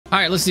All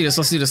right, let's do this.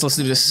 Let's do this. Let's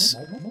do this.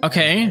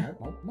 Okay.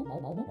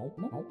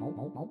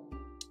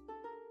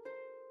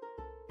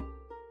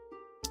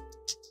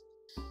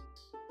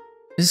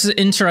 This is an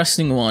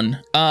interesting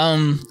one.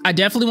 I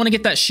definitely want to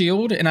get that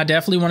shield, and I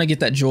definitely want to get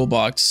that jewel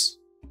box,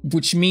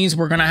 which means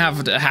we're gonna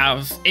have to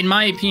have, in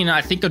my opinion,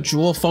 I think a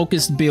jewel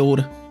focused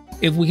build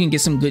if we can get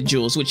some good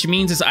jewels, which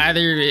means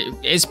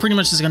it's pretty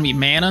much just gonna be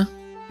mana.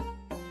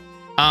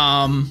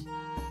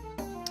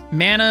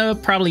 Mana,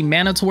 probably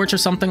mana torch or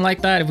something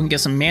like that. If we can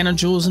get some mana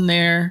jewels in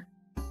there.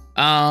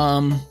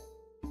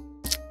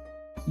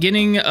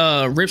 Getting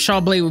a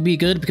Ripsaw blade would be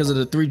good because of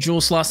the 3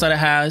 jewel slots that it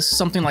has,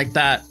 something like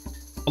that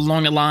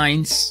along the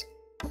lines.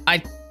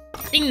 I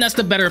think that's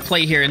the better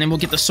play here, and then we'll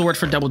get the sword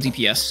for double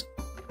DPS.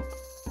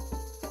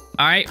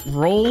 All right,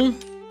 roll.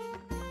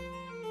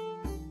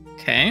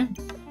 Okay.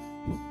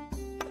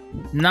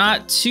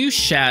 Not too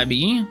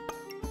shabby.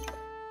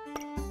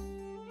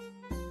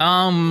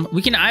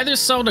 We can either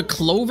sell the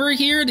clover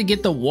here to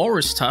get the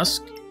walrus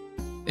tusk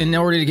in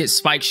order to get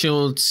spike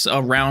shields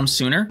around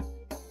sooner,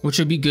 which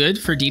would be good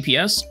for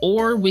DPS,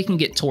 or we can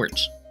get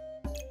torch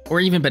or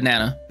even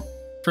banana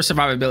for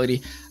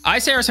survivability. I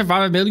say our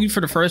survivability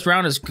for the first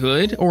round is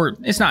good, or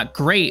it's not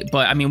great,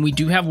 but I mean, we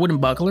do have wooden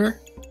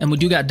buckler and we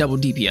do got double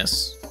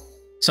DPS.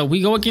 So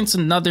we go against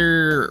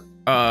another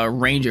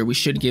ranger, we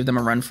should give them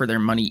a run for their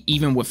money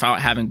even without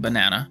having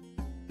banana.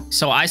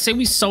 So I say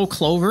we sow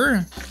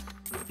clover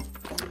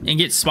and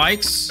get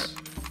spikes,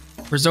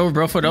 reserve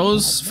both of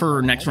those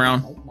for next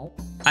round.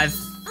 I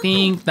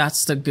think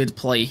that's the good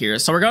play here.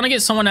 So we're gonna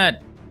get someone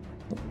that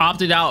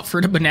opted out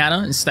for the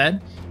banana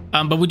instead.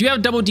 But we do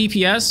have double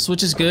DPS,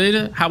 which is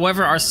good.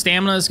 However, our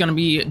stamina is gonna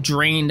be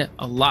drained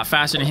a lot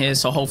faster than his,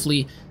 so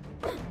hopefully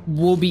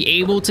we'll be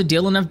able to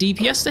deal enough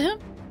DPS to him.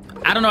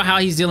 I don't know how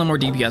he's dealing more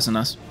DPS than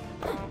us.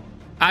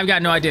 I've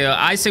got no idea.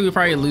 I say we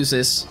probably lose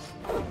this,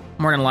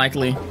 more than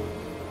likely.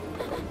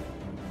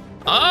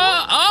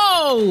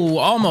 Oh,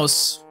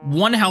 almost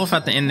 1 health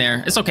at the end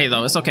there. It's okay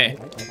though, it's okay.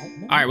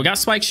 All right, we got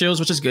spike shields,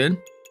 which is good.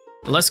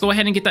 Let's go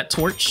ahead and get that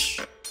torch.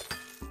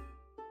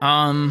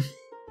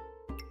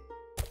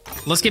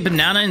 Let's get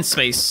banana in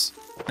space.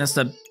 That's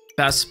the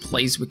best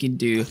place we can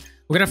do.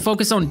 We're gonna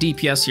focus on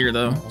DPS here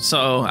though.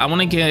 So I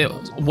wanna get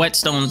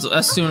whetstones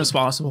as soon as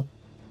possible.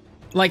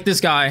 Like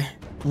this guy,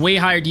 way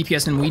higher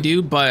DPS than we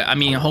do, but I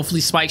mean,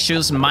 hopefully spike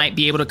shields might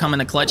be able to come in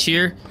the clutch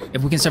here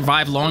if we can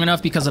survive long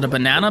enough because of the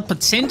banana.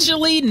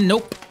 Potentially,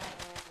 nope.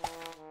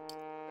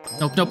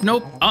 Nope, nope,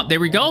 nope. Oh, there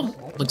we go.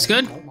 Looks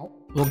good.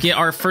 We'll get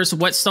our first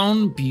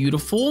whetstone.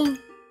 Beautiful.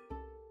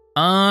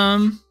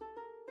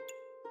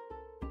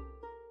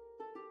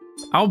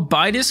 I'll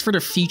buy this for the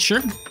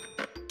future.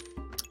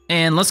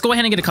 And let's go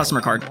ahead and get a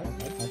customer card.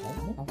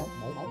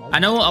 I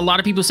know a lot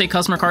of people say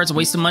customer cards are a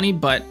waste of money,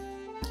 but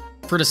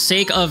for the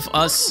sake of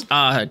us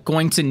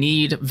going to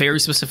need very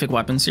specific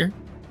weapons here,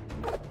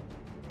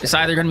 it's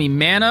either going to be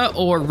mana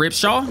or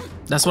Ripsaw.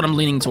 That's what I'm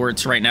leaning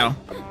towards right now.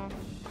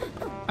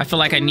 I feel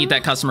like I need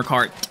that customer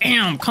card.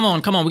 Damn, come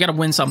on, come on. We got to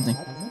win something.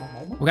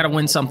 We got to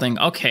win something.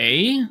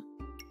 Okay.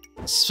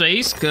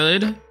 Space,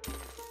 good.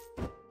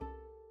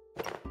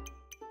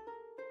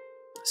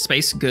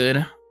 Space,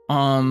 good.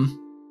 I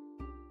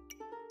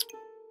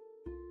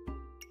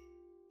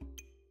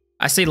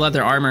say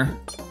leather armor.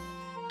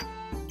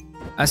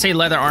 I say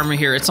leather armor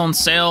here. It's on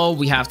sale.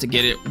 We have to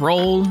get it.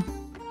 Roll.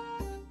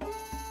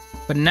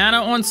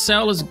 Banana on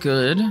sale is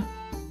good.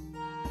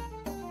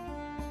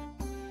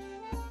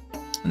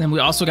 And then we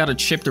also got to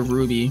chip the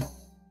ruby.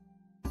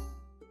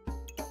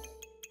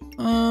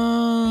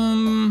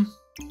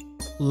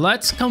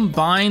 Let's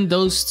combine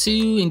those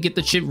two and get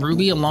the chip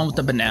ruby along with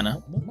the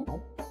banana.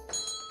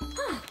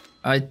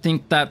 I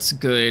think that's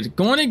good.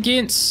 Going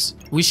against...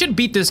 We should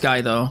beat this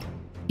guy, though.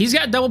 He's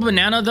got double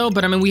banana, though,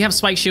 but I mean, we have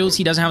spike shields.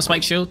 He doesn't have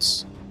spike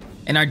shields.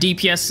 And our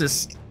DPS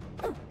is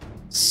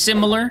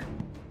similar,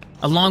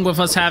 along with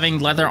us having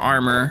leather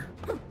armor.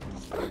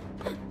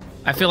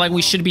 I feel like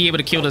we should be able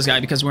to kill this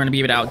guy because we're going to be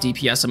able to out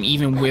DPS him,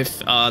 even with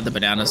the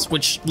bananas,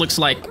 which looks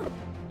like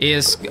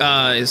is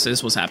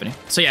what's happening.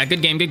 So yeah,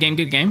 good game, good game,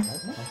 good game.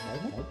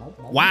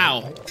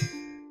 Wow.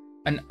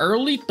 An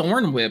early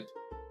Thorn Whip.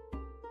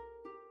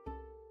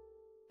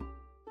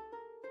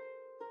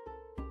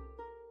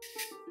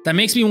 That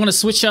makes me want to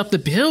switch up the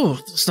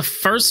build. It's the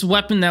first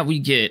weapon that we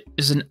get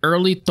is an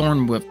early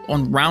Thorn Whip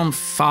on round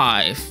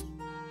 5.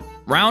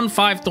 Round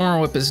 5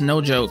 Thorn Whip is no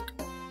joke.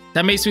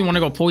 That makes me want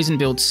to go poison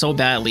build so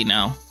badly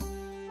now.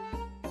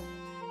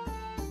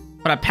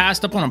 But I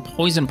passed up on a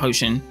poison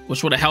potion,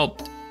 which would have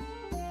helped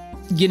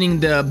getting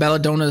the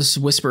Belladonna's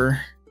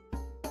Whisper.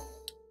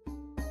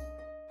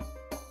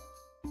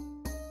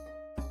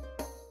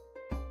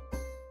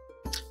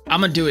 I'm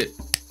gonna do it.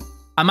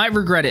 I might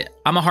regret it.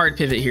 I'm a hard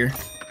pivot here.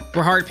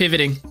 We're hard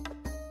pivoting.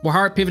 We're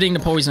hard pivoting to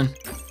poison.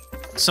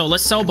 So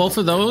let's sell both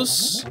of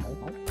those.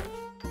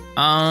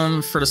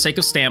 For the sake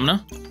of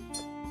stamina.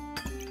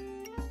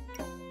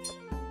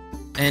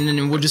 And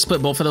then we'll just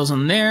put both of those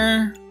in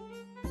there.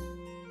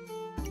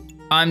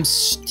 I'm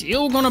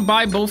still gonna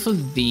buy both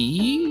of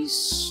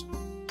these,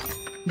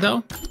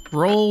 though.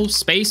 Roll,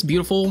 space,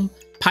 beautiful.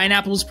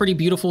 Pineapple is pretty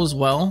beautiful as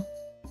well.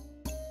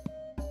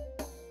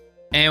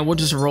 And we'll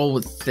just roll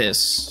with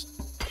this.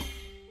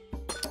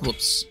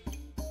 Whoops.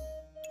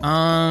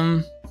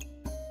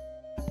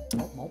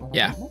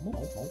 Yeah.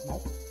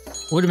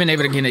 Would have been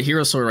able to get a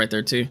hero sword right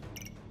there too.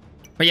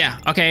 But yeah,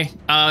 okay.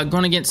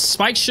 Going against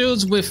spike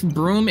shields with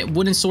broom,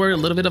 wooden sword, a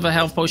little bit of a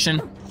health potion,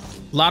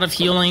 a lot of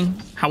healing.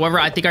 However,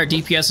 I think our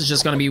DPS is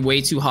just going to be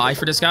way too high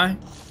for this guy,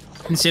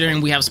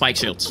 considering we have spike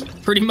shields,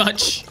 pretty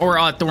much,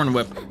 or thorn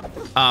whip.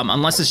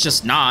 Unless it's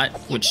just not,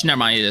 which never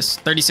mind, it is.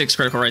 36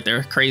 critical right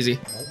there, crazy.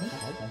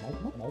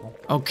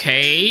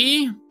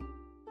 Okay.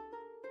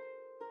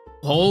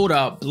 Hold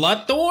up,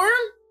 Bloodthorn?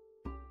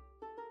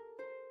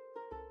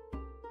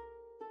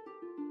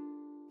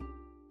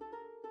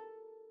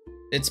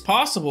 It's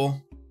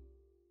possible.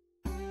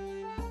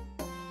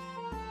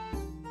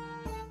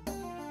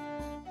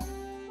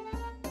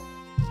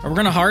 Are we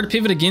gonna hard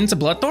pivot again to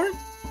Bloodthorn?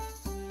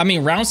 I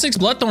mean, round 6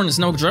 Bloodthorn is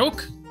no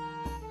joke.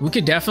 We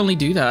could definitely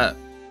do that.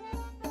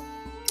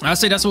 I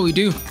say that's what we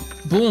do.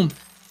 Boom.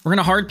 We're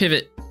gonna hard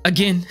pivot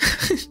again.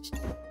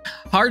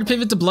 Hard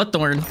pivot to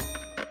Bloodthorn.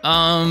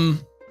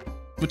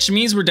 Which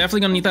means we're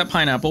definitely gonna need that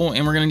pineapple,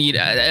 and we're gonna need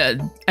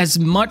as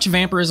much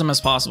vampirism as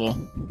possible.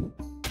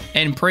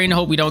 And pray and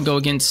hope we don't go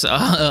against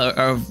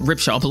a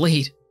Ripsaw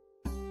Blade.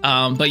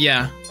 But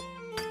yeah.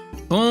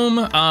 Boom.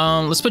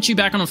 Let's put you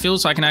back on the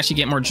field so I can actually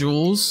get more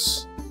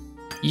jewels.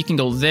 You can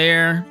go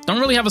there. Don't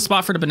really have a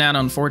spot for the banana,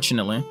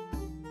 unfortunately.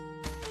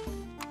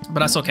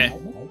 But that's okay.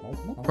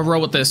 We'll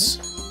roll with this.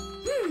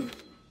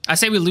 I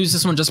say we lose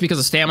this one just because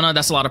of stamina.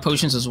 That's a lot of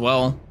potions as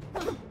well.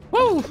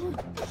 Woo!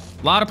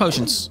 A lot of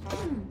potions.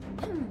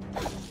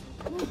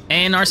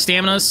 And our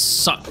stamina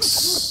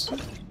sucks.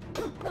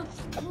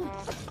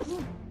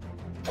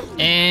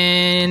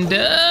 And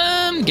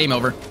game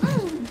over.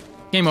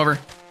 Game over.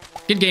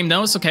 Good game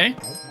though, it's okay.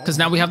 Because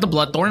now we have the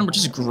Bloodthorn, which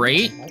is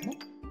great.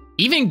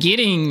 Even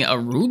getting a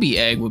ruby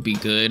egg would be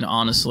good,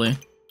 honestly.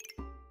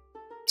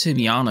 To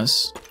be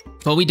honest.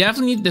 But we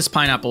definitely need this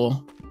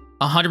pineapple.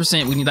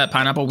 100% we need that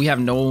pineapple. We have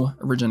no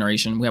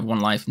regeneration. We have 1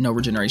 life, no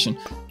regeneration.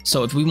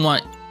 So if we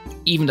want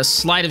even the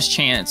slightest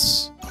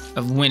chance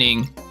of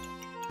winning,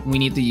 we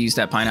need to use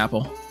that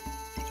pineapple.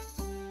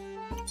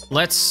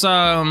 Let's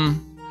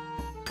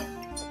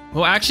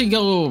we'll actually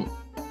go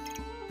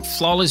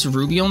flawless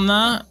ruby on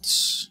that.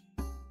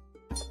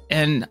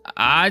 And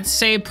I'd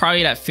say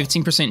probably that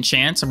 15%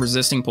 chance of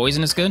resisting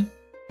poison is good.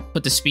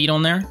 Put the speed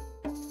on there.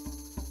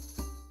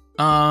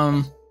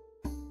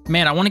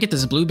 Man, I want to get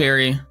this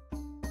blueberry.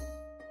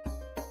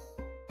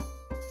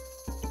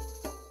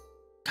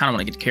 Kind of want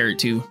to get the carrot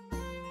too.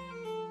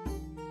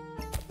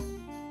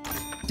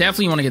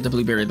 Definitely want to get the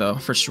blueberry though,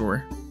 for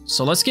sure.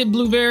 So let's get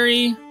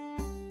blueberry.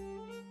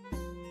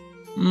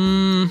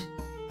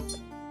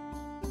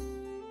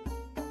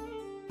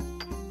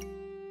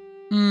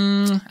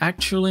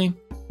 Actually,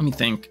 let me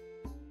think.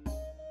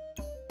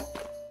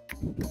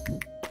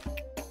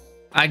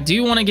 I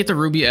do want to get the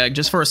ruby egg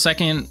just for a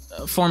second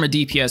form of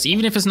DPS,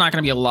 even if it's not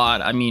going to be a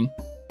lot. I mean,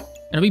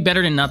 it'll be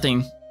better than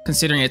nothing,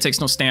 considering it takes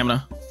no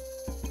stamina.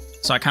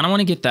 So I kind of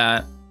want to get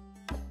that.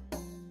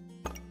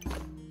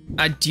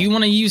 I do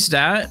want to use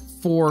that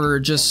for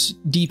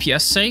just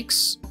DPS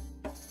sakes.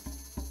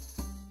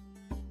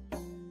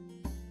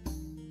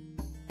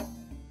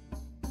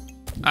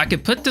 I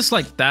could put this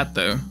like that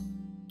though.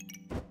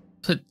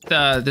 Put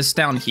this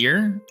down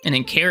here, and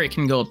then carrot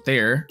can go up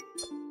there.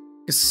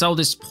 Sell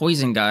this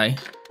poison guy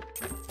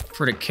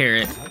for the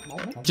carrot.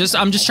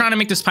 I'm just trying to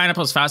make this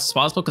pineapple as fast as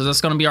possible because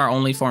that's going to be our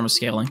only form of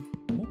scaling.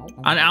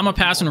 I'm gonna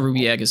pass on a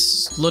ruby egg.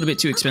 It's a little bit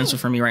too expensive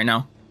for me right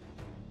now.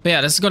 But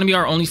yeah, this is going to be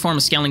our only form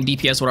of scaling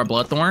DPS with our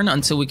Bloodthorn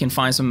until we can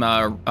find some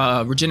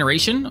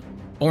regeneration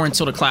or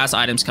until the class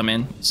items come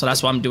in. So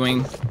that's what I'm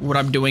doing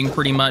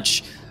pretty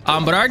much.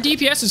 But our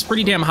DPS is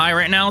pretty damn high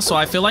right now, so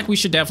I feel like we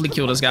should definitely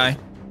kill this guy.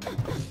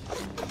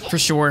 For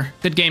sure.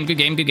 Good game, good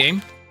game, good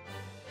game.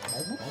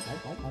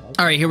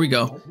 All right, here we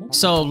go.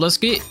 So let's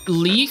get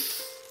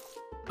leaf,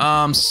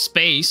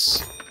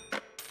 space.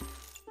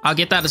 I'll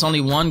get that as only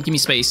 1. Give me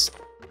space.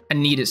 I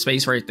needed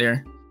space right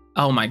there.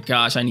 Oh my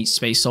gosh, I need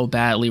space so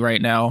badly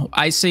right now.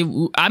 I say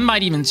I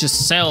might even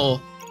just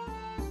sell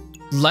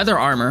leather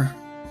armor.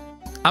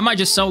 I might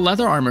just sell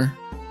leather armor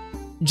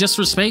just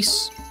for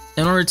space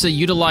in order to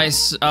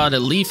utilize the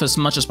leaf as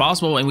much as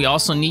possible. And we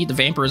also need the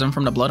vampirism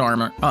from the blood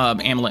armor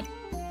amulet.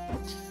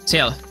 So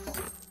yeah,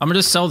 I'm gonna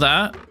just sell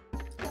that.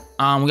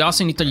 We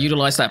also need to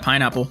utilize that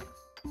pineapple.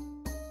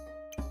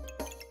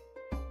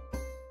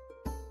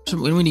 So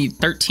we need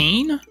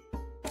 13.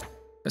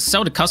 Let's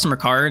sell the customer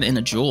card and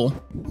a jewel.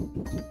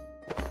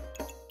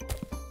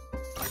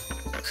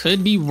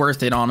 Could be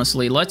worth it,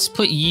 honestly. Let's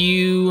put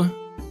you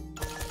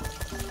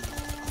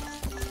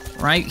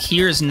right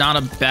here. Is not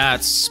a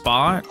bad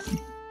spot.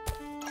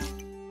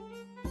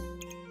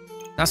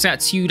 That's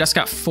got 2. That's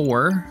got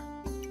 4.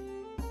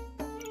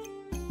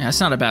 Yeah, that's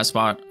not a bad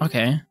spot.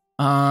 Okay.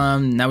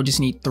 Now we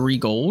just need 3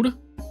 gold.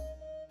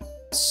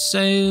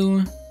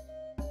 So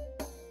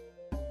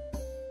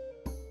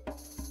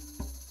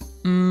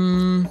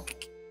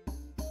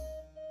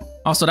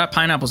Also, that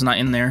pineapple's not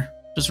in there.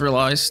 Just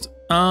realized.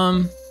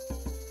 Can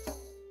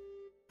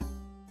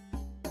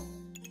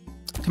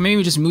maybe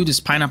we just move this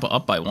pineapple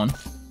up by 1.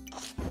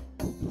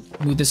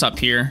 Move this up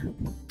here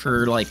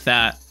for like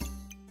that.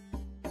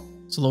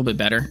 It's a little bit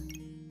better.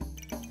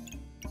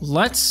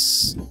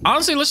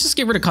 Honestly, let's just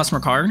get rid of customer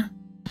card.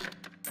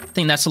 I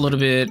think that's a little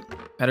bit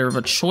better of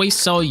a choice.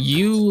 Sell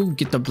you,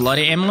 get the blood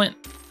amulet.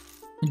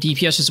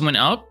 DPS just went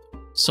up.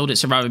 So did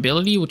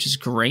survivability, which is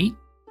great.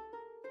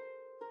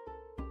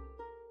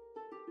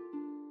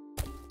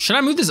 Should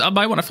I move this up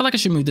by 1? I feel like I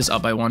should move this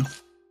up by 1. I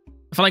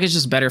feel like it's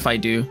just better if I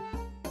do.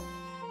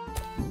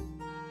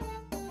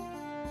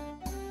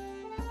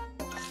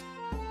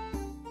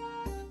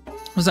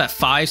 Was that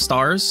 5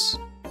 stars?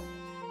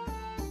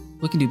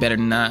 We can do better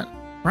than that,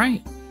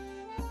 right?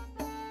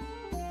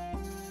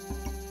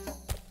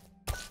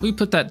 We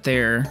put that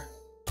there.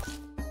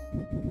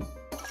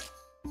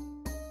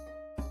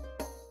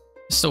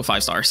 Still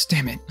 5 stars,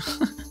 damn it.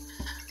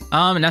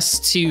 And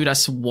that's 2,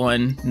 that's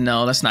 1.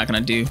 No, that's not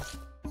gonna do.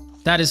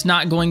 That is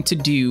not going to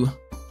do.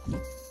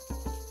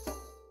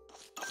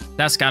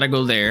 That's gotta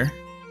go there.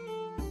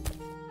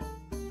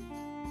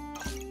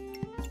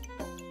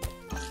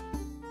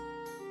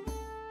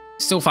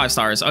 Still 5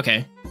 stars,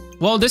 okay.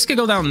 Well, this could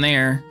go down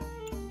there.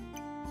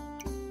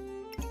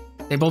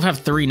 They both have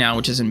 3 now,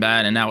 which isn't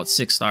bad, and now it's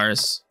 6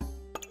 stars.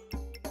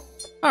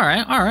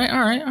 Alright.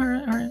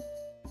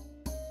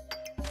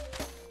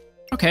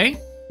 Okay,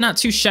 not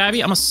too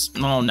shabby.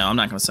 Oh no, I'm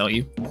not gonna sell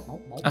you.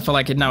 I feel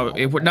like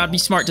it would not be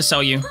smart to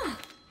sell you.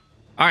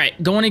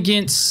 Alright, going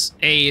against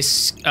a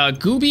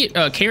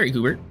carry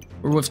goober.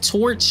 We're with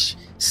Torch.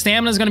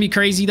 Stamina's gonna be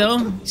crazy though.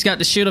 He's got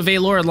the Shield of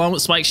Valor along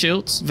with Spike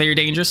Shields. Very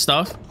dangerous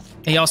stuff.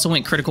 He also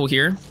went critical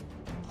here.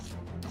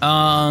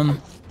 But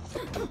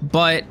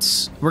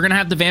we're gonna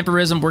have the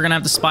Vampirism, we're gonna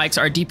have the spikes.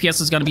 Our DPS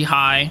is gonna be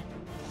high,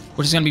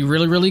 which is gonna be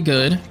really, really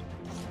good.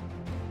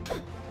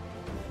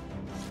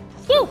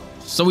 Woo!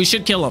 So we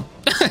should kill him.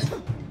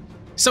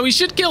 So we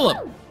should kill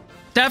him.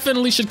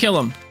 Definitely should kill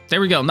him.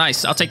 There we go.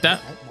 Nice. I'll take that.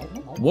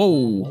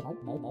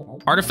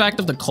 Whoa. Artifact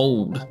of the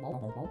Cold.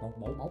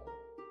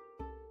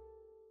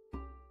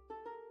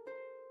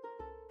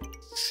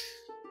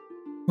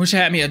 Wish I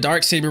had me a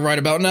dark saber right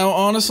about now,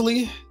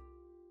 honestly.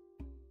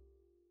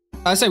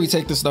 I say we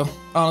take this though.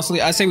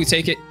 Honestly, I say we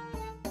take it.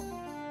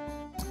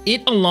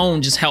 It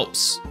alone just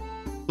helps.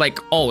 Like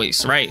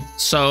always, right?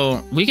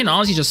 So we can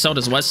honestly just sell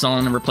this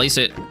whetstone and replace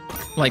it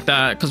like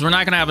that, because we're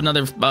not gonna have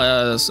another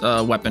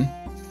weapon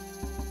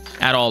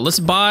at all. Let's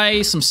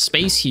buy some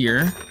space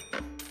here.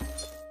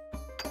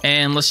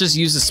 And let's just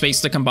use the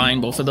space to combine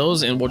both of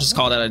those, and we'll just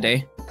call that a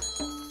day.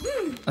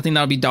 I think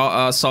that'll be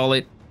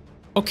solid.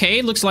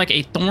 Okay, looks like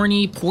a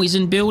thorny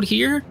poison build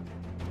here.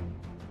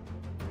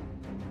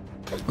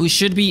 We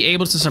should be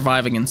able to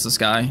survive against this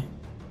guy,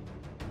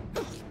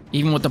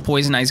 even with the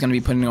poison that he's gonna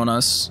be putting on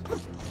us.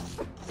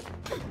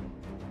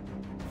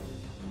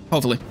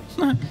 Hopefully.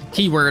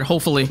 Keyword,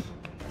 hopefully.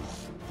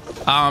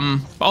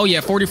 Oh yeah,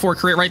 44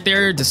 crit right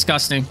there.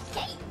 Disgusting.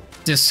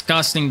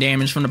 Disgusting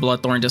damage from the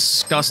Bloodthorn.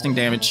 Disgusting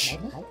damage.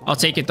 I'll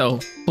take it though.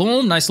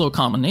 Boom, nice little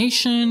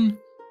combination.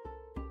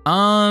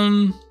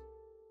 I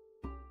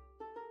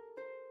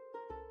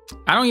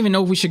don't even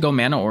know if we should go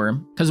mana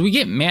orb, because we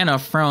get mana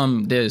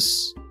from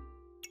this.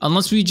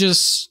 Unless we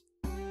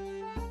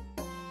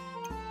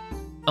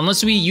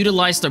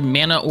utilize the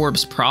mana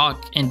orbs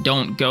proc and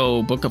don't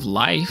go Book of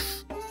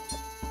Life.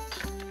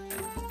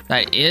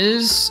 That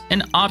is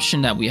an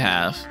option that we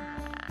have.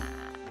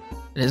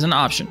 It is an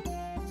option.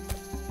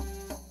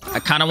 I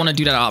kind of want to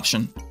do that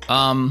option.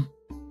 I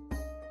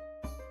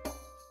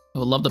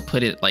would love to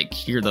put it like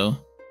here though.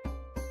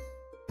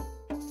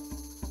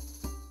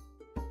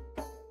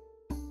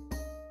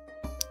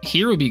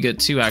 Here would be good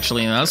too,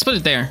 actually. Let's put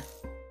it there.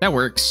 That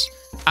works.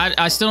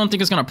 I still don't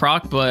think it's gonna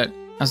proc, but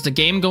as the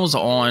game goes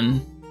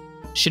on,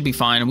 should be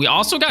fine. We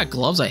also got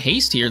Gloves of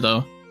Haste here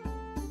though.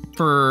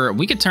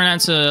 We could turn that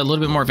into a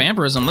little bit more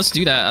vampirism. Let's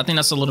do that. I think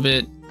that's a little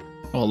bit,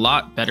 well, a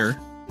lot better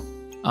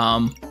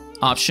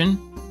option.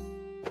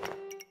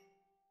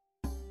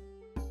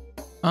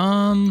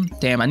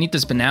 Damn, I need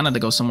this banana to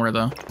go somewhere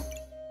though.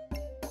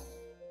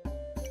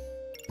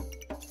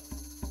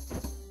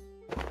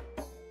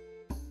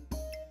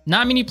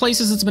 Not many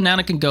places this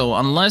banana can go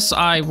unless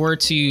I were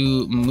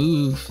to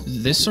move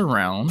this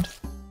around,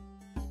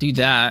 do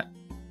that,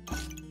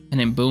 and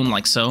then boom,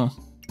 like so.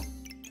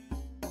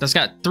 That's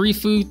got 3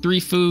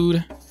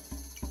 food,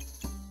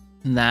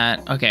 and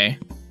that, okay.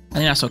 I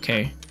think that's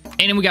okay.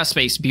 And then we got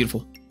space,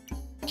 beautiful.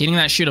 Getting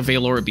that Shield of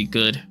Valor would be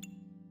good.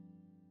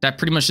 That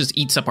pretty much just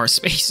eats up our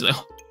space though.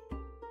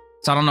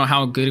 So I don't know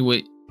how good it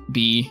would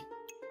be.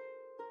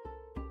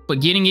 But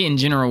getting it in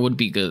general would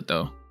be good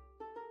though.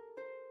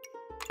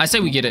 I say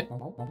we get it.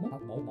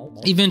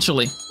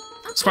 Eventually.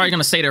 It's probably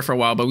gonna stay there for a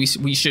while, but we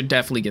should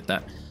definitely get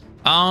that.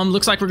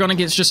 Looks like we're gonna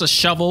get just a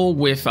shovel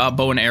with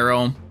bow and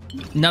arrow.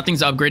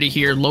 Nothing's upgraded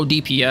here, low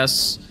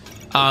DPS.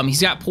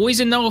 He's got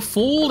poison though,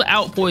 full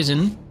out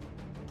poison.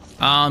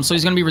 So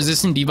he's gonna be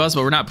resisting debuffs,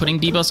 but we're not putting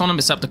debuffs on him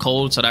except the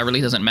cold, so that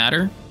really doesn't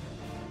matter.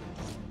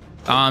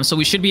 So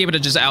we should be able to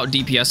just out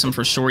DPS him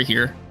for sure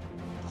here.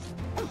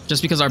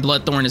 Just because our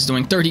Bloodthorn is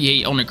doing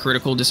 38 on a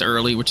critical this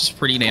early, which is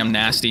pretty damn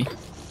nasty.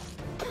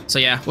 So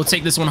yeah, we'll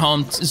take this one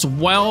home as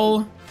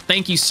well.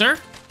 Thank you, sir.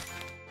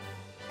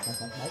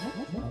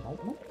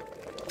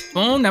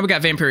 Boom, now we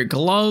got vampiric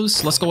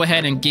gloves. Let's go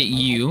ahead and get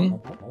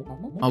you.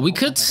 Oh, we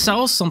could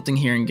sell something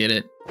here and get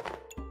it.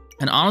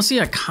 And honestly,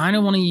 I kind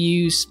of want to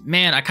use...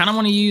 Man, I kind of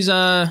want to use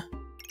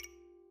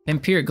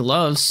vampiric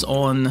gloves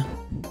on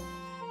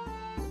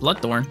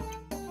Bloodthorn.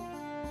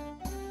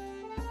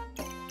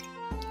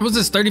 What was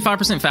this,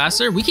 35%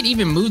 faster? We could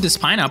even move this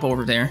pineapple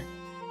over there.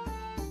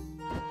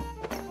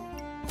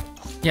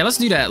 Yeah, let's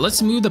do that.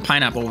 Let's move the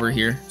pineapple over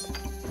here.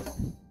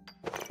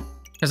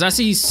 Because I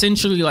see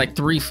essentially like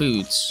 3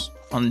 foods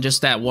on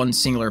just that one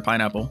singular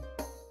pineapple.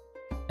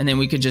 And then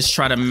we could just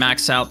try to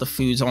max out the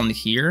foods on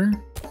here.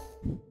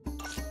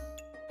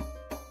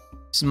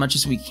 As much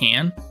as we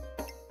can.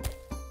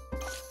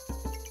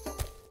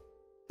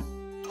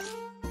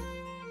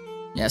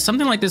 Yeah,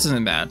 something like this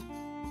isn't bad.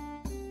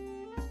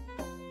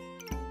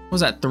 What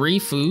was that, 3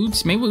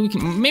 foods? Maybe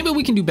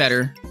we can do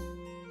better.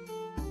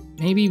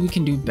 Maybe we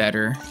can do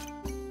better.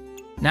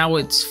 Now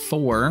it's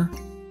 4.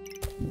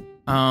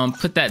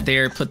 Put that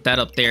there, put that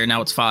up there.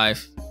 Now it's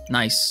 5.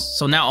 Nice.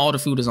 So now all the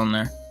food is on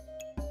there.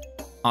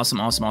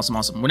 Awesome, awesome, awesome,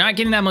 awesome. We're not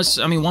getting that much.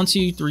 I mean, 1,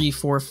 2, 3,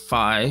 4,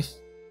 5.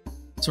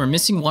 So we're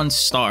missing 1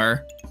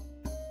 star.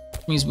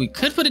 Which means we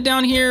could put it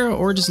down here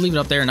or just leave it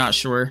up there. Not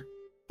sure.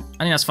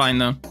 I think that's fine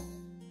though.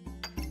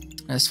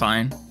 That's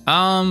fine.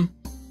 I'm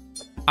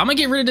gonna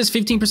get rid of this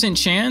 15%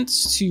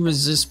 chance to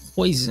resist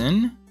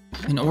poison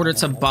in order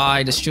to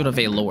buy the Shield of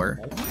Valor.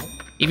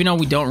 Even though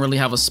we don't really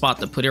have a spot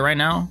to put it right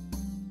now.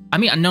 I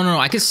mean, no,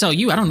 I could sell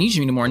you. I don't need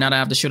you anymore now that I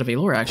have the Shield of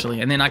Valor,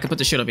 actually. And then I could put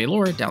the Shield of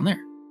Valor down there.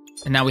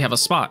 And now we have a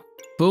spot.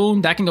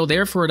 Boom, that can go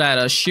there for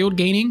that shield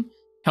gaining.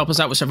 Help us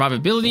out with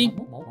survivability.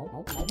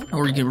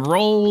 Or you can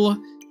roll.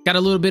 Got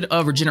a little bit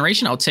of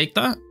regeneration. I'll take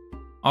that.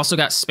 Also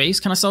got space.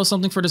 Can I sell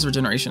something for this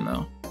regeneration,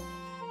 though?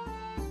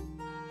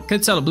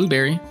 Could sell a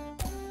blueberry.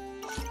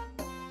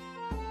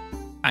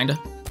 Kinda.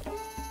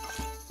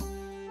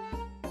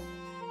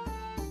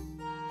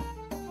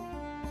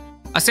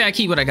 I say I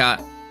keep what I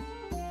got.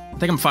 I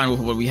think I'm fine with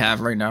what we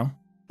have right now.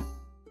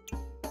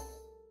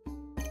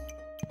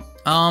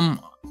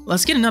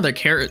 Let's get another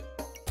carrot.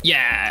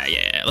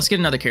 Yeah. Let's get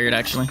another carrot,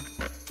 actually.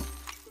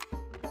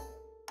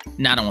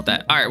 Nah, I don't want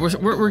that. All right,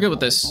 we're good with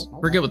this.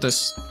 We're good with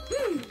this.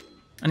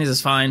 I think this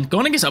is fine.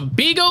 Going against a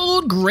big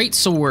old great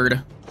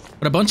sword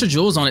with a bunch of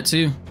jewels on it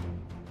too.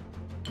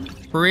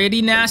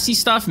 Pretty nasty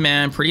stuff,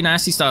 man. Pretty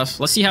nasty stuff.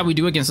 Let's see how we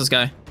do against this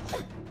guy.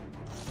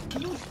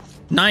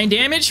 9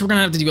 damage. We're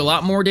gonna have to do a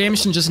lot more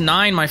damage than just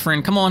 9, my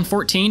friend. Come on,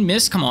 14.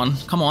 Miss. Come on.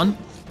 Come on.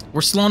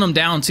 We're slowing him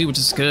down too, which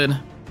is good.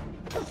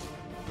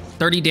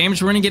 30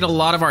 damage. We're gonna get a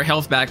lot of our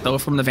health back though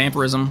from the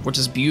vampirism, which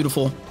is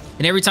beautiful.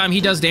 And every time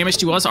he does damage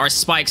to us, our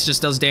spikes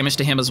just does damage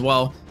to him as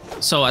well.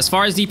 So as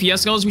far as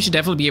DPS goes, we should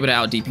definitely be able to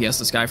out DPS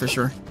this guy for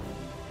sure.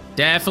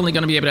 Definitely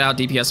gonna be able to out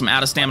DPS him.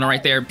 Out of stamina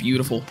right there.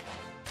 Beautiful.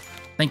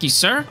 Thank you,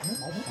 sir.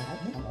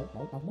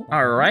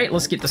 All right,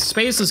 let's get the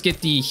space. Let's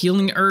get the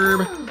healing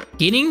herb.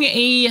 Getting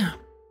a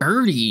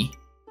birdie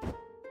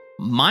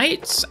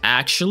might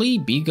actually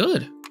be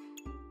good.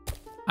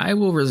 I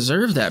will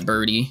reserve that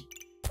birdie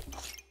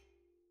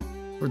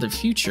for the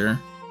future.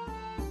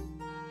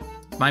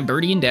 My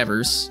birdie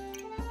endeavors.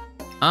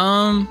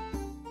 I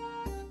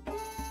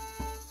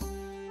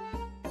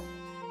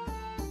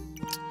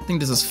think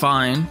this is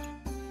fine.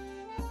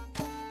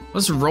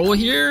 Let's roll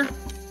here.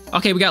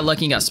 Okay, we got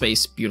lucky and got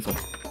space. Beautiful.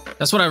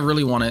 That's what I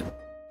really wanted,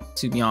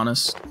 to be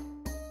honest.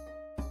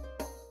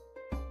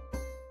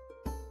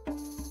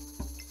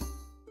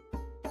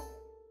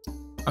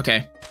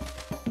 Okay.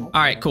 All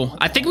right, cool.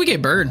 I think we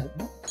get bird.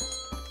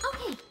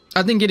 Okay.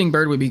 I think getting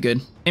bird would be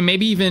good. And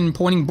maybe even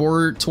pointing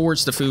board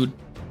towards the food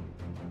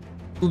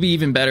would be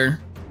even better.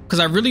 Because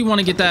I really want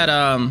to get that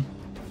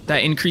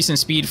that increase in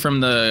speed from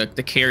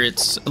the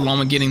carrots, along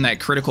with getting that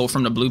critical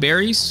from the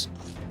blueberries.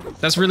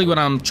 That's really what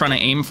I'm trying to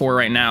aim for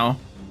right now.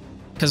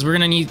 Because we're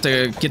going to need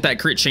to get that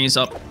crit chance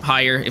up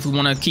higher if we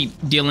want to keep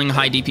dealing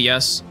high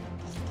DPS.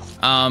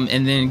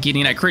 And then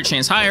getting that crit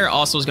chance higher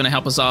also is going to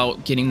help us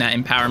out getting that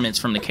empowerments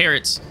from the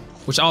carrots,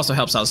 which also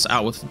helps us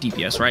out with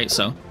DPS, right?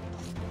 So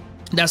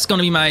that's going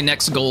to be my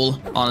next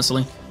goal,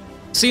 honestly.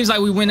 Seems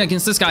like we win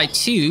against this guy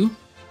too,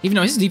 even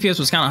though his DPS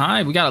was kind of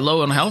high. We got a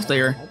low on health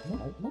there,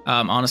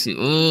 honestly.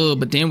 Ugh,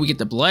 but then we get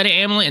the blood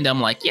amulet, and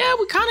I'm like, yeah,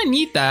 we kind of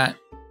need that.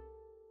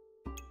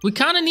 We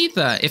kind of need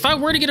that. If I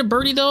were to get a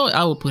birdie though,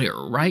 I would put it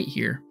right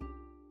here.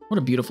 What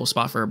a beautiful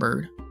spot for a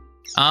bird.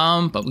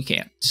 But we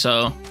can't.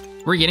 So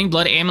we're getting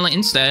blood amulet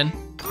instead,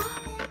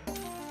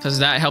 because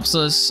that helps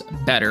us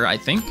better, I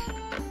think.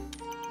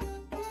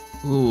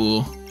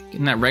 Ooh,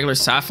 getting that regular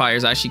sapphire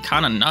is actually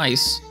kind of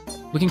nice.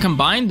 We can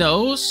combine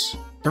those.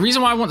 The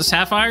reason why I want the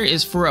sapphire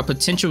is for a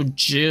potential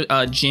Jinn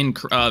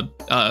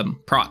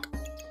proc,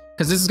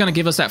 because this is going to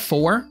give us that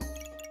 4,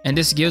 and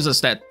this gives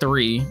us that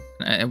 3,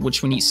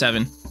 which we need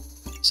 7.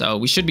 So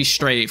we should be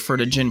straight for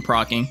the Jinn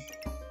procking.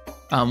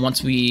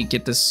 once we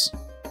get this.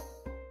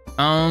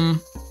 So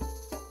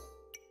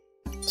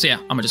yeah,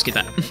 I'm gonna just get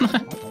that.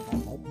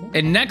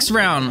 And next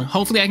round,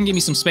 hopefully I can give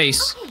me some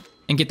space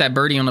and get that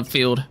birdie on the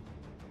field.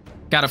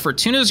 Got a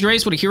Fortuna's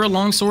Grace with a Hero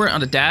Longsword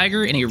on a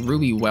dagger and a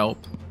Ruby Whelp.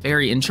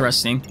 Very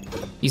interesting.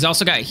 He's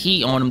also got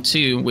heat on him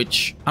too,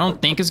 which I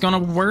don't think is gonna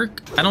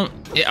work.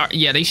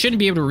 Yeah, they shouldn't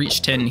be able to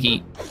reach 10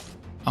 heat.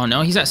 Oh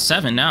no, he's at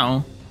 7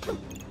 now.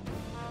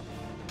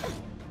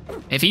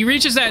 If he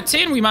reaches that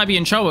 10, we might be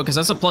in trouble because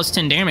that's a plus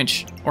 10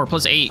 damage or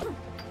plus 8.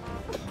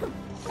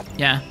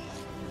 Yeah.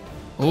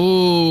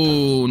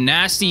 Ooh,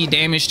 nasty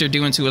damage they're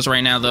doing to us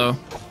right now though.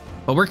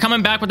 But we're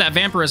coming back with that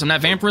vampirism.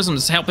 That vampirism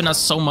is helping us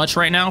so much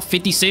right now.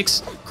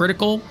 56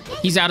 critical.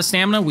 He's out of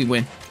stamina. We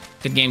win.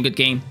 Good game, good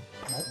game.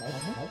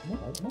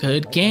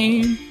 Good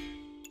game.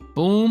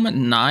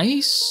 Boom,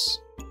 nice.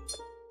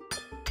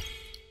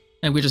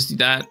 And we just do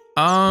that.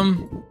 I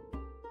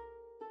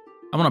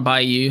want to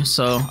buy you,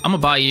 so I'm gonna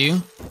buy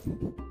you.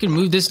 You can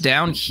move this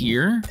down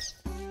here,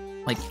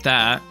 like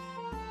that.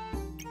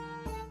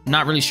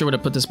 Not really sure where to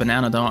put this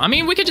banana though. I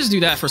mean, we could just do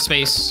that for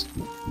space.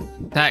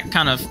 That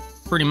kind of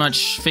pretty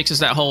much fixes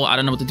that whole I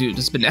don't know what to do with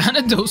this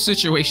banana dose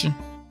situation.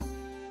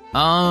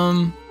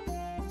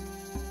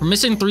 We're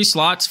missing 3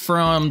 slots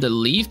from the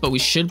leaf, but we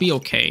should be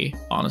okay,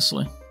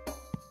 honestly.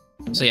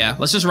 So yeah,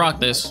 let's just rock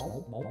this.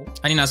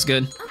 I think that's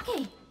good.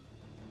 Okay.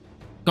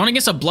 Going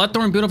against a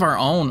Bloodthorn build of our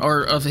own,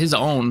 or of his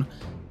own,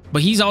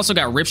 but he's also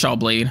got Ripsaw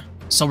Blade.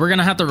 So we're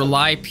gonna have to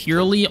rely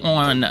purely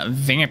on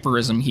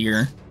vampirism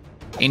here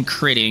and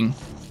critting,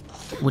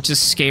 which is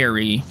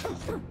scary.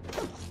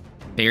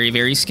 Very,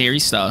 very scary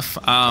stuff.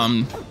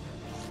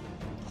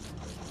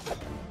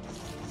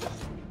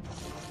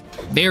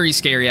 Very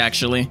scary,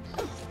 actually.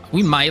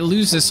 We might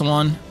lose this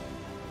one.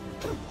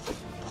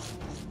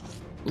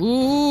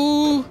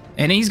 Ooh.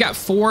 And then he's got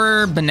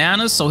 4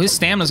 bananas, so his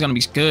stamina's gonna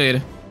be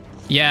good.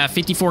 Yeah,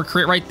 54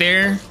 crit right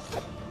there.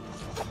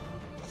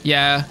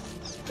 Yeah.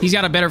 He's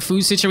got a better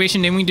food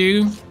situation than we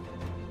do.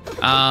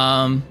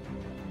 And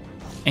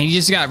he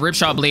just got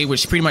Ripsaw Blade,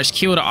 which pretty much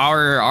killed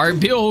our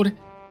build.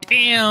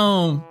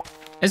 Damn.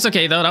 It's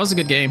okay, though. That was a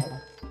good game.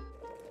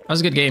 That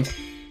was a good game.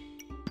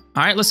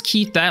 All right, let's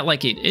keep that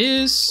like it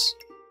is.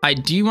 I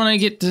do want to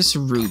get this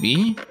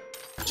ruby.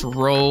 Let's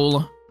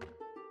roll.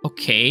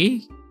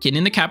 Okay. Getting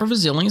in the Cap of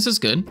Resilience is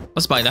good.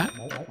 Let's buy that.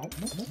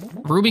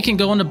 Ruby can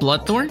go into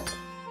Bloodthorn.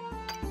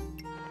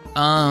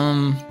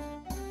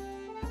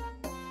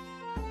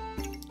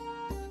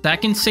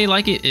 That can stay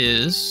like it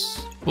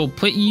is. We'll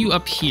put you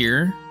up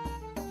here.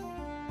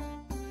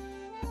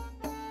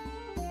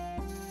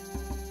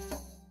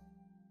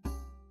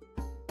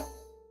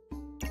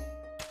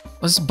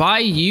 Let's buy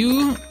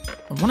you.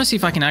 I want to see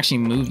if I can actually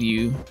move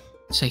you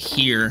to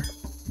here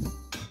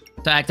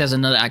to act as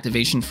another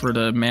activation for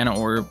the mana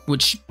orb,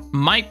 which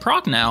might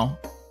proc now,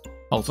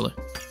 hopefully.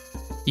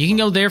 You can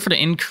go there for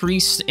the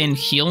increase in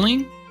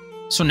healing.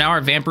 So now our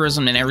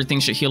vampirism and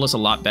everything should heal us a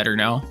lot better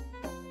now.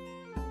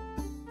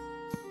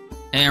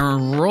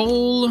 And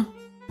roll. You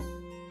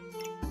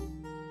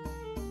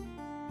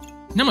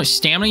know how much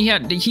stamina he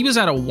had? He was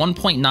at a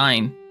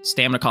 1.9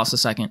 stamina cost a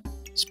second.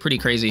 It's pretty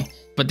crazy.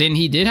 But then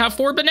he did have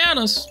 4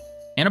 bananas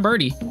and a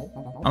birdie.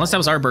 Unless that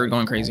was our bird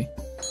going crazy.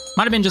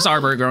 Might have been just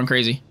our bird going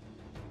crazy.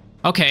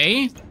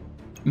 Okay.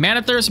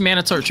 Mana Thirst,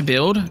 Mana Torch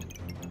build.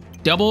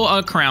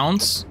 Double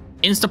crowns.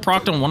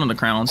 Insta-procced on one of the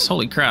crowns.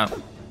 Holy crap.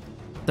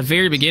 The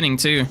very beginning,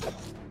 too.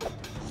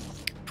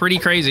 Pretty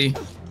crazy.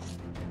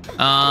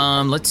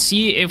 Let's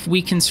see if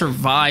we can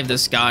survive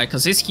this guy,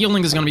 because his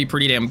healing is going to be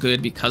pretty damn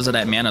good because of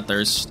that Mana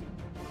Thirst.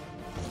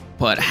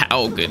 But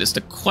how good is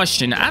the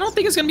question? I don't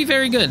think it's going to be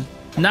very good.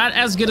 Not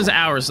as good as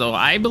ours, though.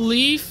 I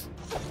believe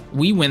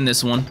we win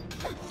this one.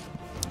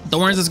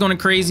 Thorns is going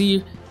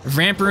crazy.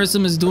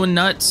 Vampirism is doing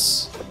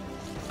nuts.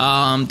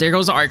 There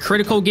goes our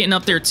critical getting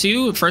up there,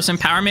 too. First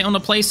empowerment on the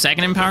play.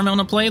 Second empowerment on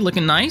the play.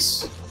 Looking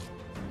nice.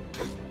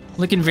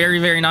 Looking very,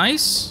 very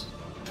nice.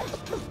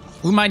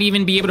 We might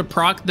even be able to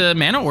proc the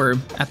mana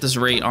orb at this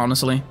rate,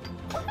 honestly.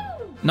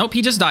 Nope,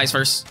 he just dies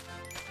first.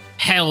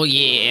 Hell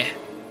yeah.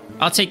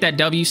 I'll take that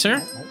W,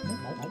 sir.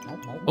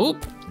 Oh,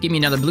 give me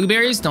another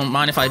blueberries. Don't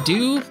mind if I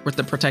do. With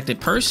the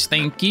protected purse.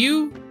 Thank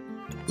you.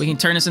 We can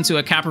turn this into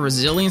a Cap of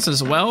Resilience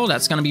as well.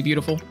 That's going to be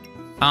beautiful.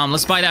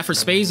 Let's buy that for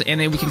space, and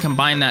then we can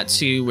combine that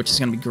too, which is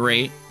going to be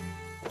great.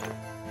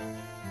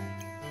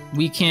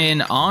 We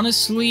can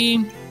honestly...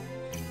 We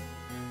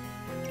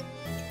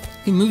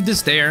can move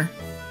this there.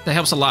 That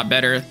helps a lot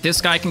better.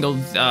 This guy can go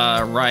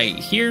right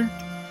here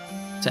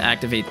to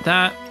activate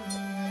that.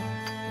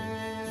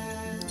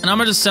 And I'm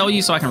going to just sell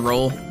you so I can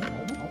roll.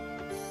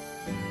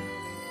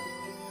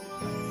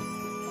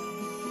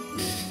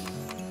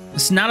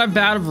 It's not a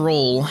bad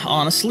roll,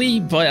 honestly,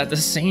 but at the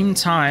same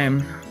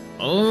time...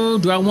 Oh,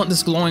 do I want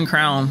this glowing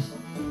crown?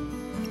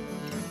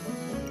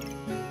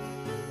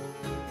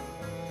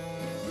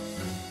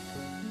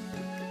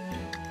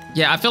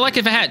 Yeah, I feel like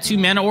if it had 2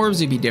 mana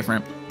orbs, it'd be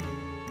different.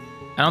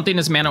 I don't think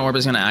this mana orb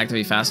is going to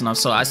activate fast enough,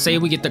 so I say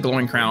we get the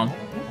glowing crown.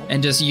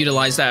 and just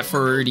utilize that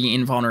for the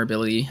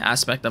invulnerability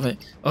aspect of it.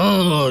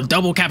 Oh,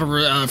 double cap of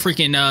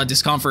freaking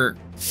discomfort.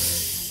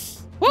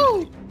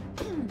 Woo!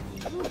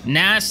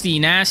 Nasty,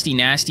 nasty,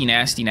 nasty,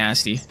 nasty,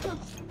 nasty.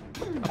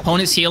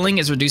 Opponent's healing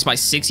is reduced by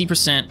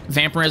 60%.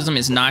 Vampirism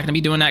is not going to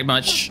be doing that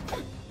much.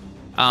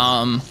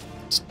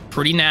 It's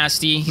pretty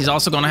nasty. He's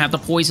also going to have the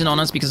poison on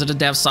us because of the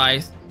Death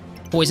Scythe.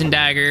 Poison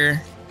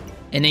Dagger.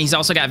 And then he's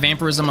also got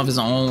Vampirism of his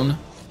own.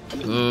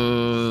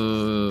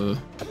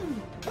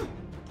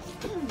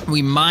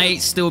 We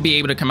might still be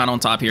able to come out on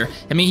top here.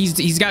 I mean,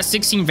 he's got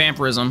 16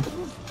 Vampirism.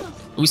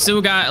 We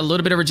still got a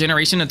little bit of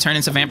regeneration to turn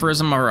into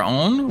Vampirism of our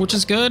own, which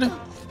is good.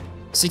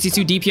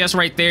 62 DPS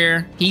right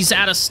there. He's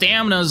out of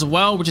stamina as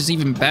well, which is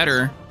even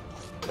better.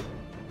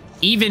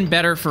 Even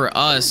better for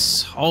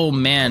us. Oh,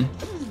 man.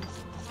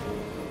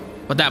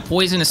 But that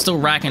poison is still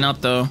racking up,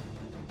 though.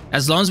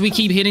 As long as we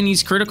keep hitting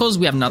these criticals,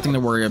 we have nothing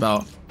to worry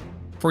about.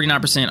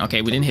 49%.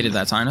 Okay, we didn't hit it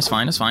that time. That's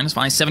fine. That's fine. That's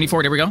fine.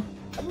 74. There we go.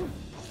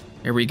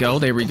 There we go.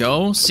 There we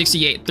go.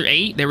 68.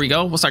 8. There we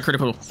go. What's that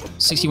critical?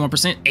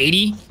 61%.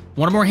 80.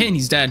 One more hit and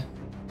he's dead.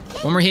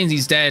 One more hit and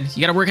he's dead.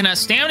 You got to work on that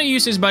stamina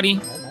usage, buddy.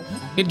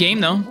 Good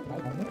game, though.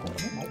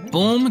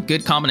 Boom.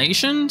 Good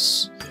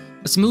combinations.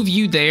 Let's move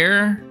you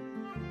there.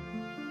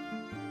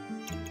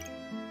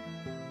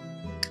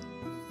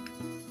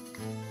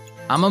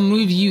 I'm gonna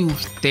move you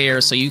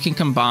there so you can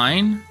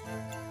combine.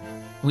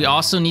 We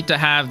also need to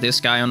have this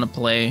guy on the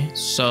play,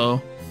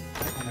 so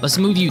let's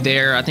move you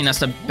there. I think that's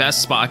the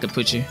best spot I could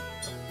put you.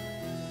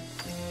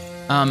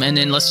 And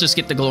then let's just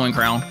get the Glowing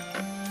Crown.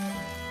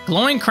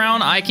 Glowing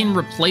Crown, I can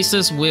replace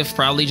this with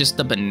probably just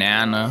the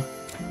banana,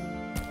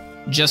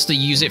 just to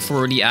use it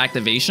for the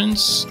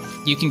activations.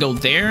 You can go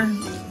there,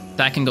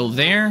 that can go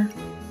there.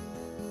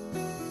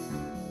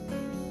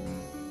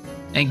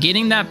 And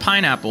getting that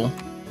pineapple,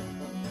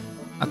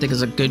 I think,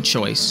 is a good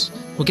choice.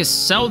 We can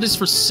sell this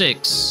for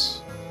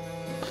 6.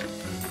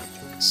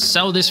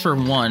 Sell this for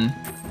 1.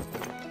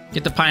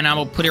 Get the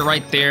pineapple, put it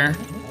right there.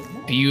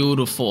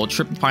 Beautiful.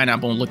 Triple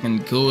pineapple looking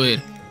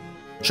good.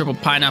 Triple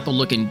pineapple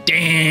looking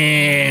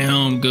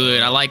damn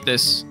good. I like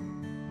this.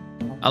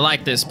 I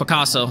like this.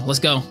 Picasso, let's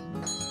go.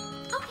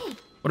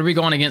 What are we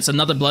going against?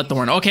 Another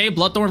Bloodthorn. Okay,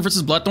 Bloodthorn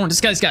versus Bloodthorn.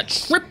 This guy's got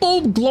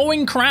triple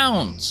glowing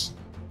crowns.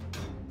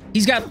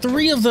 He's got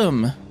 3 of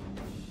them,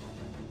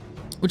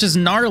 which is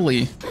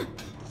gnarly.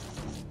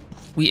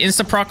 We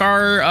insta-proc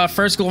our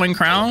first glowing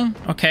crown.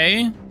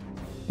 Okay.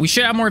 We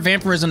should have more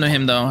vampirism to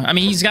him, though. I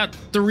mean, he's got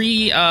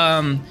 3.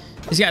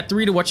 He's got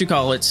 3 to what you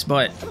call it,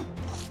 but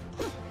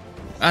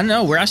I don't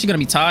know. We're actually gonna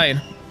be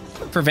tied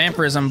for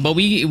vampirism, but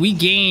we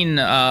gain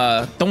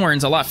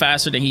thorns a lot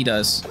faster than he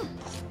does.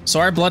 So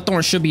our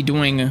Bloodthorn should be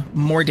doing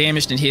more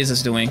damage than his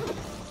is doing.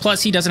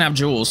 Plus, he doesn't have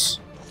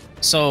jewels.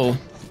 So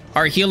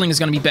our healing is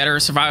going to be better.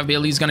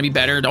 Survivability is going to be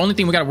better. The only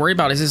thing we got to worry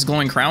about is this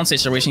glowing crown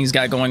situation he's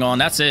got going on.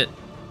 That's it.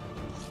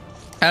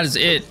 That is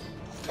it.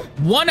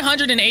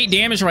 108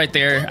 damage right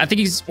there. I think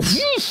he's...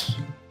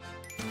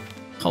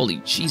 Holy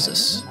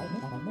Jesus.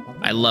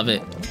 I love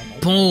it.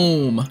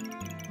 Boom.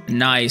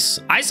 Nice.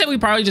 I said we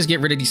probably just get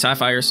rid of these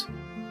Sapphires.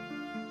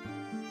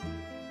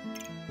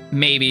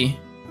 Maybe.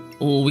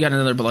 Oh, we got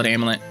another blood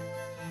amulet.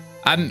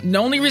 The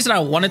only reason I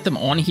wanted them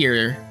on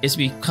here is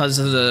because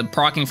of the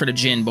proccing for the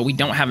Djinn, but we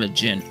don't have a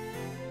Djinn.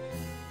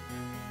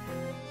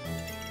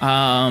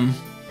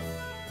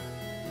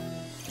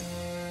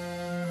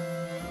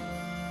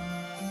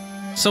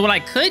 So what I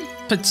could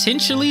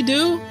potentially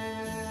do...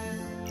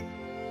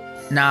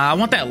 Nah, I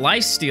want that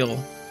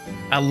lifesteal.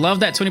 I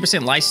love that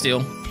 20%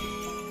 lifesteal.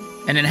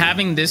 And then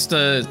having this,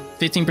 the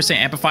 15%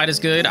 amplified is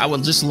good. I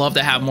would just love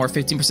to have more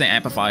 15%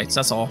 amplified.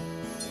 That's all.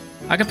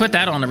 I could put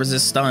that on to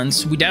resist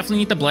stuns. We definitely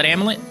need the blood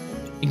amulet.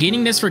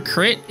 Getting this for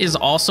crit is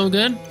also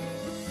good.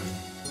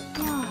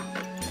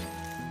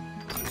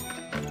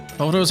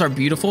 Photos are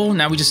beautiful.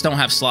 Now we just don't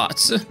have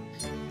slots.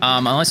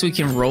 Unless we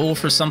can roll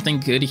for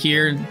something good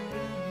here.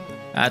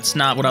 That's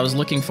not what I was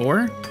looking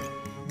for.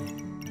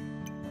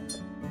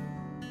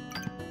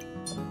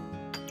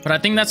 But I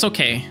think that's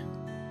okay.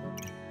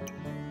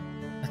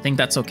 I think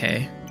that's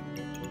okay.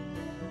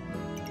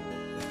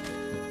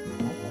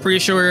 Pretty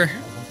sure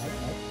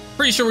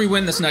we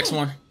win this next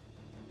one.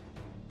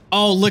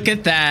 Oh, look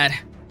at that.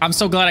 I'm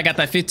so glad I got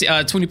that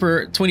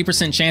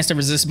 20% chance to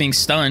resist being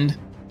stunned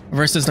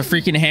versus the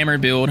freaking hammer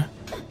build.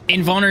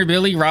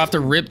 Invulnerability right off the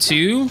rip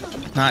too.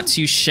 Not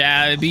too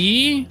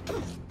shabby.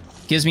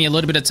 Gives me a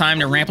little bit of time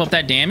to ramp up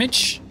that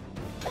damage.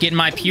 Getting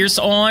my pierce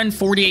on.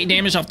 48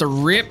 damage off the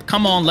rip.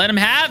 Come on, let him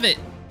have it.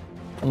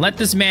 Let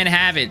this man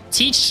have it.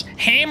 Teach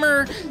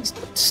hammer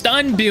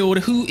stun build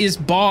who is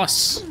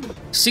boss.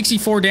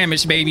 64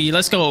 damage, baby.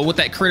 Let's go with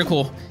that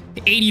critical.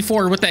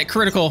 84 with that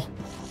critical.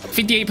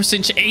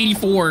 58%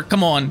 84.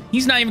 Come on.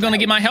 He's not even gonna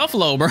get my health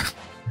low, bro.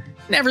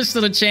 Never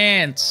stood a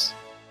chance.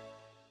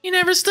 He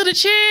never stood a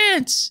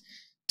chance.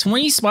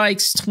 20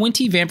 spikes,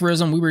 20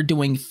 vampirism. We were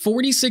doing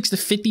 46 to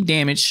 50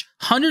 damage,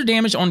 100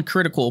 damage on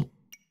critical.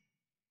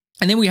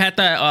 And then we had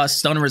that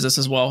stun resist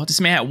as well.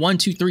 This man had 1,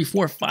 2, 3,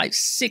 4, 5,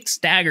 6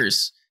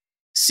 daggers.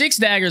 6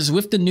 daggers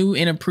with the new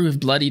and improved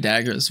bloody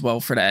dagger as well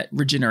for that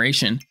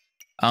regeneration.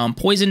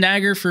 Poison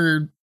dagger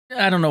for,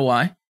 I don't know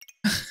why.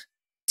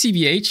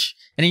 TBH.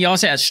 And he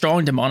also has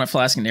strong demonic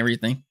flask and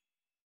everything.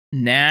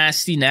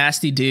 Nasty,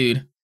 nasty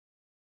dude.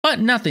 But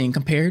nothing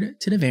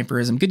compared to the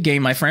vampirism. Good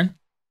game, my friend.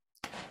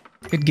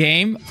 Good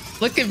game.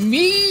 Look at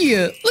me.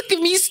 Look at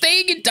me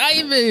staying in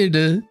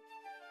diamond.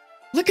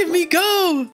 Look at me go.